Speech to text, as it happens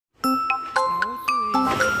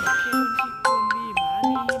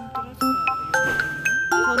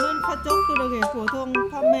그러게 보통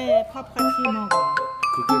밤에 밥 같이 먹어.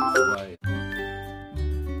 그게 좋아해.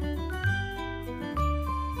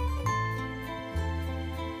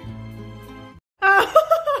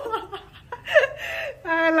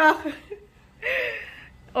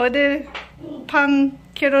 오늘 방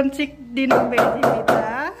결혼식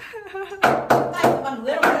디너베이지입니다.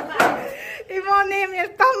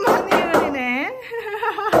 이모님 땀 많이 흘리네.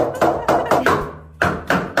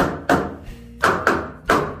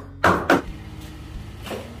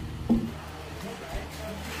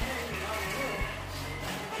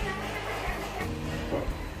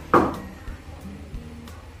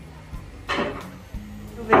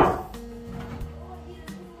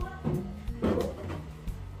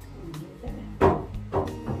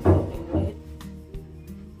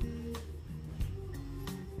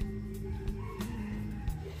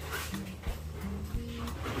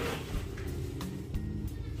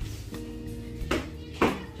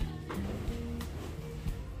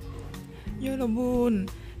 여러분,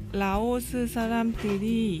 라오스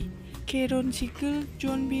사람들이 결혼식을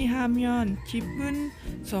준비하면 기쁜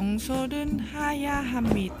정서는 해야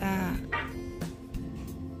합니다.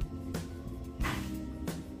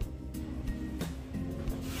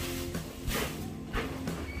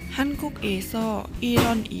 한국에서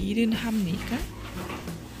이런 일은 합니까?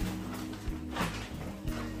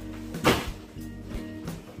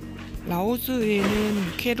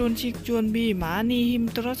 라오스에는 결혼식 준비 많이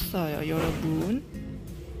힘들었어요, 여러분.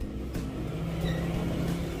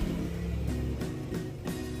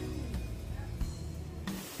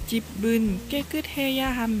 집은 깨끗해야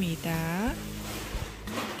합니다.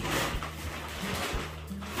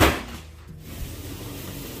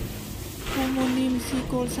 부모님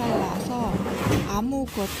시골 살아서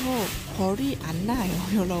아무것도 벌이 안 나요,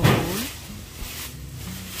 여러분.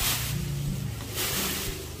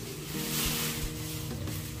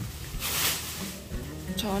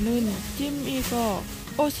 저는 찜 이거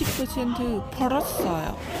 50%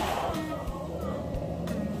 벌었어요.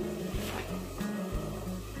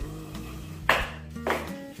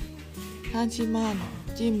 하지만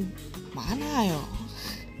찜 많아요.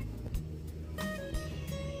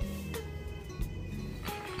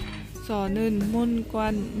 저는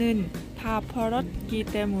문관은 다 벌었기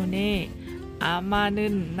때문에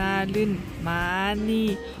아마는 나를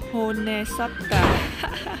많이 혼냈었다.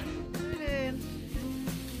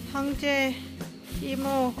 형제,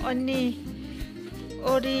 이모, 언니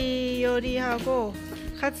요리하고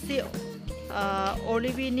같이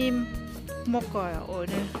올리비님 먹어요.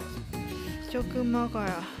 오늘 조금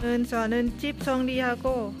먹어요. 저는 집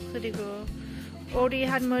정리하고 그리고 오리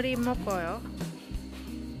한 마리 먹어요.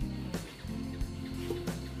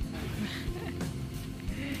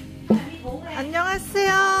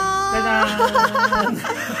 안녕하세요.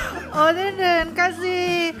 오늘은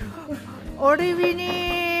같이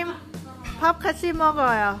올리비님 밥 같이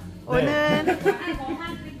먹어요. 오늘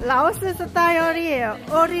라오스 스타일이에요.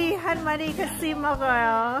 오리 한 마리 같이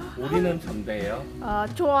먹어요. 우리는 전대요.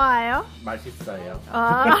 좋아요. 맛있어요.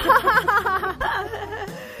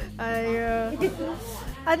 아유,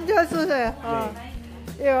 앉아주세요.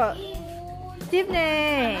 이거 집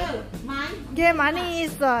내 게 많이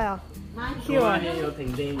있어요. 좋아해요,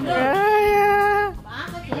 댕댕이.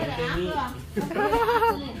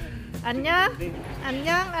 안녕.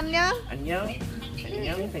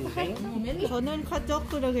 댕댕. 저는 가족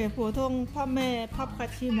그렇게 보통 밤에 밥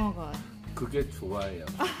같이 먹어요. 그게 좋아요.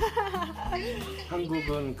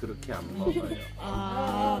 한국은 그렇게 안 먹어요.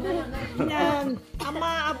 그냥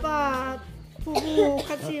엄마 아빠 부부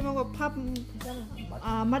같이 먹어. 밥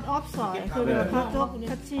맛 없어요. 그래서 가족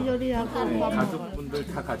같이 요리하고 밥 먹어요. 가족분들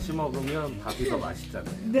다 같이 먹으면 밥이 더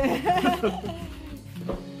맛있잖아요. 네.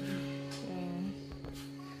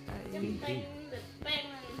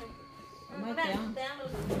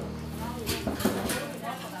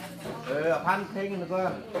 반 팽이는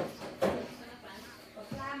거.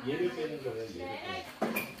 얘를 빼는 거예요.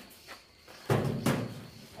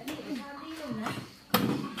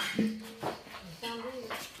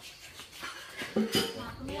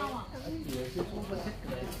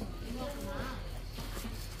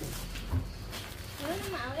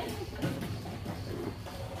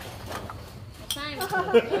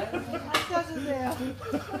 앉아주세요.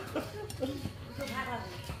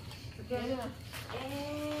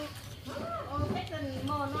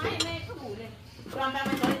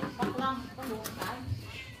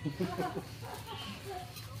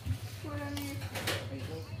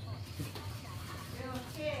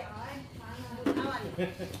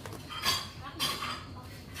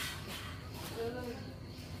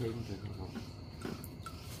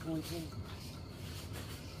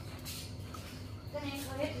 มั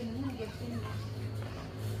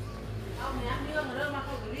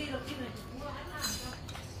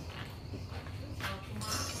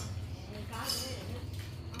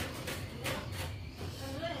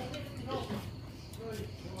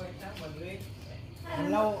น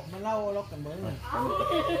เล่าล็อกกันเมืองเลย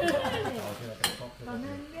ตอน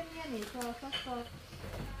นั้นเลี่ยนๆนี่ก็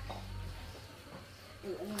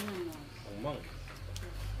멍멍.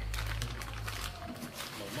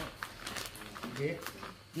 멍멍. 예?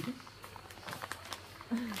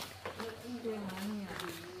 되게 많이 요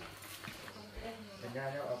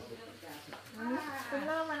괜찮아요?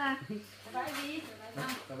 끝나면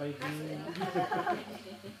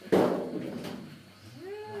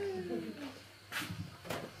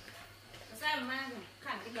sao mà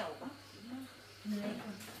khẳng cái đầu quá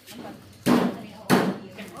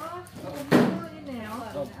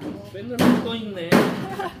맨날 떠 있네.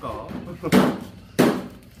 닦아.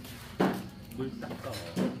 물 닦아.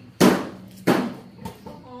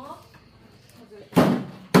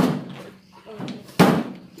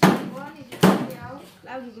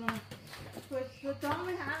 lao gì mà Rồi chó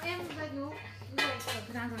mới hả em ra nhú.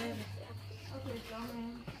 cái nào rồi Ok chó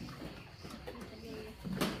em.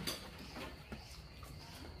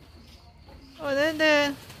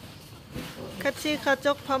 오늘은 같이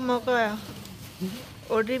가족 밥 먹어요.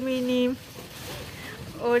 오리미님,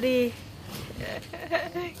 오리.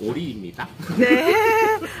 오리입니다. 네,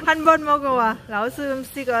 한 번 먹어와. 라오스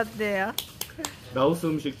음식 어때요? 라오스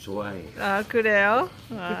음식 좋아해. 아, 그래요?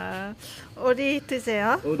 아, 오리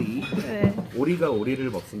드세요? 오리. 네. 오리가 오리를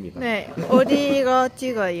먹습니다. 네, 오리 이거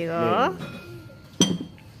찍어, 이거.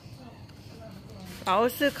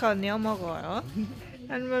 라오스 건요 먹어요.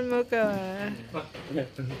 한 번 먹어요.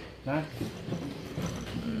 나.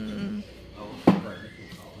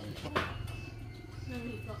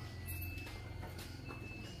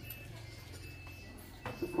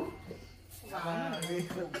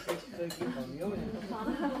เคยกินของเยอะเลย